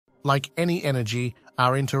Like any energy,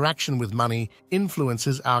 our interaction with money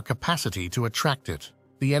influences our capacity to attract it.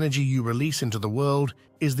 The energy you release into the world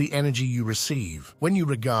is the energy you receive. When you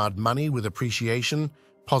regard money with appreciation,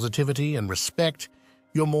 positivity, and respect,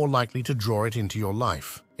 you're more likely to draw it into your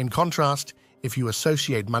life. In contrast, if you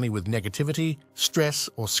associate money with negativity, stress,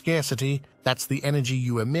 or scarcity, that's the energy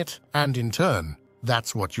you emit, and in turn,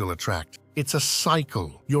 that's what you'll attract. It's a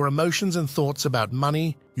cycle. Your emotions and thoughts about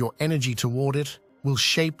money, your energy toward it, will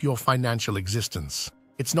shape your financial existence.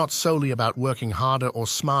 It's not solely about working harder or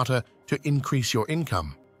smarter to increase your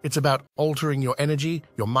income. It's about altering your energy,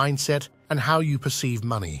 your mindset, and how you perceive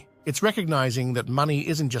money. It's recognizing that money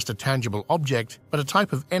isn't just a tangible object, but a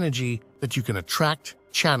type of energy that you can attract,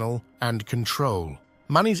 channel, and control.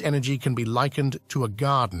 Money's energy can be likened to a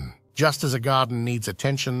garden. Just as a garden needs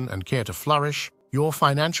attention and care to flourish, your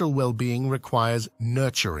financial well-being requires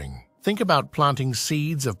nurturing. Think about planting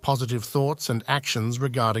seeds of positive thoughts and actions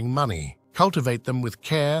regarding money. Cultivate them with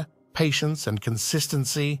care, patience, and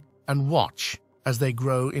consistency, and watch as they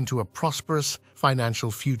grow into a prosperous financial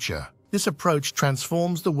future. This approach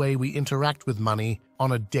transforms the way we interact with money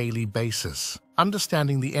on a daily basis.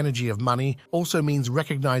 Understanding the energy of money also means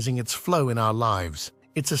recognizing its flow in our lives.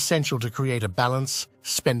 It's essential to create a balance,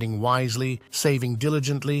 spending wisely, saving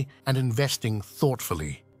diligently, and investing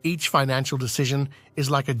thoughtfully. Each financial decision is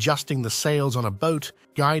like adjusting the sails on a boat,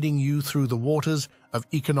 guiding you through the waters of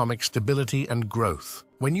economic stability and growth.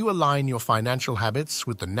 When you align your financial habits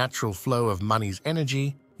with the natural flow of money's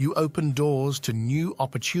energy, you open doors to new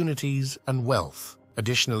opportunities and wealth.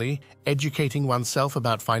 Additionally, educating oneself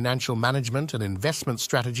about financial management and investment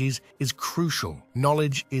strategies is crucial.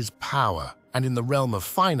 Knowledge is power, and in the realm of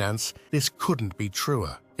finance, this couldn't be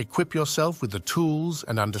truer. Equip yourself with the tools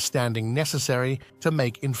and understanding necessary to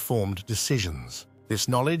make informed decisions. This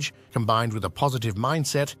knowledge, combined with a positive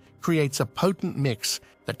mindset, creates a potent mix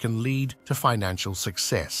that can lead to financial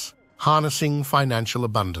success. Harnessing financial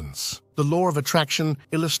abundance. The law of attraction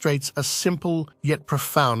illustrates a simple yet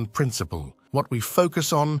profound principle. What we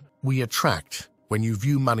focus on, we attract. When you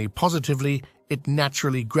view money positively, it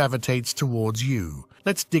naturally gravitates towards you.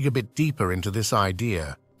 Let's dig a bit deeper into this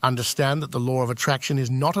idea. Understand that the law of attraction is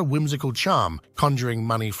not a whimsical charm conjuring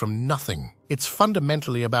money from nothing. It's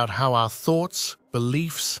fundamentally about how our thoughts,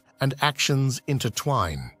 beliefs, and actions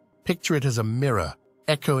intertwine. Picture it as a mirror,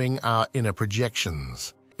 echoing our inner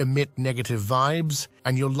projections. Emit negative vibes,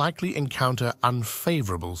 and you'll likely encounter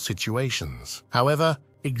unfavorable situations. However,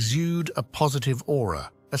 exude a positive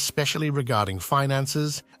aura, especially regarding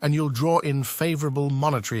finances, and you'll draw in favorable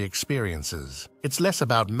monetary experiences. It's less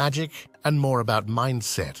about magic and more about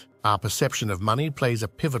mindset. Our perception of money plays a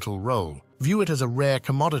pivotal role. View it as a rare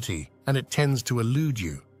commodity, and it tends to elude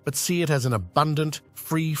you, but see it as an abundant,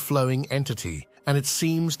 free-flowing entity, and it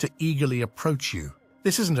seems to eagerly approach you.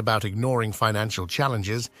 This isn't about ignoring financial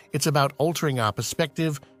challenges, it's about altering our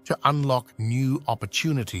perspective to unlock new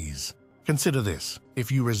opportunities. Consider this.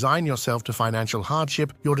 If you resign yourself to financial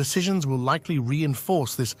hardship, your decisions will likely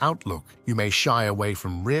reinforce this outlook. You may shy away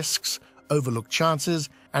from risks, overlook chances,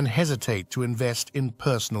 and hesitate to invest in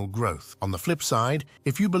personal growth. On the flip side,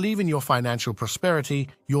 if you believe in your financial prosperity,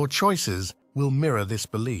 your choices will mirror this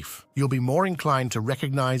belief. You'll be more inclined to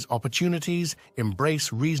recognize opportunities,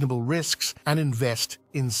 embrace reasonable risks, and invest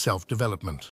in self-development.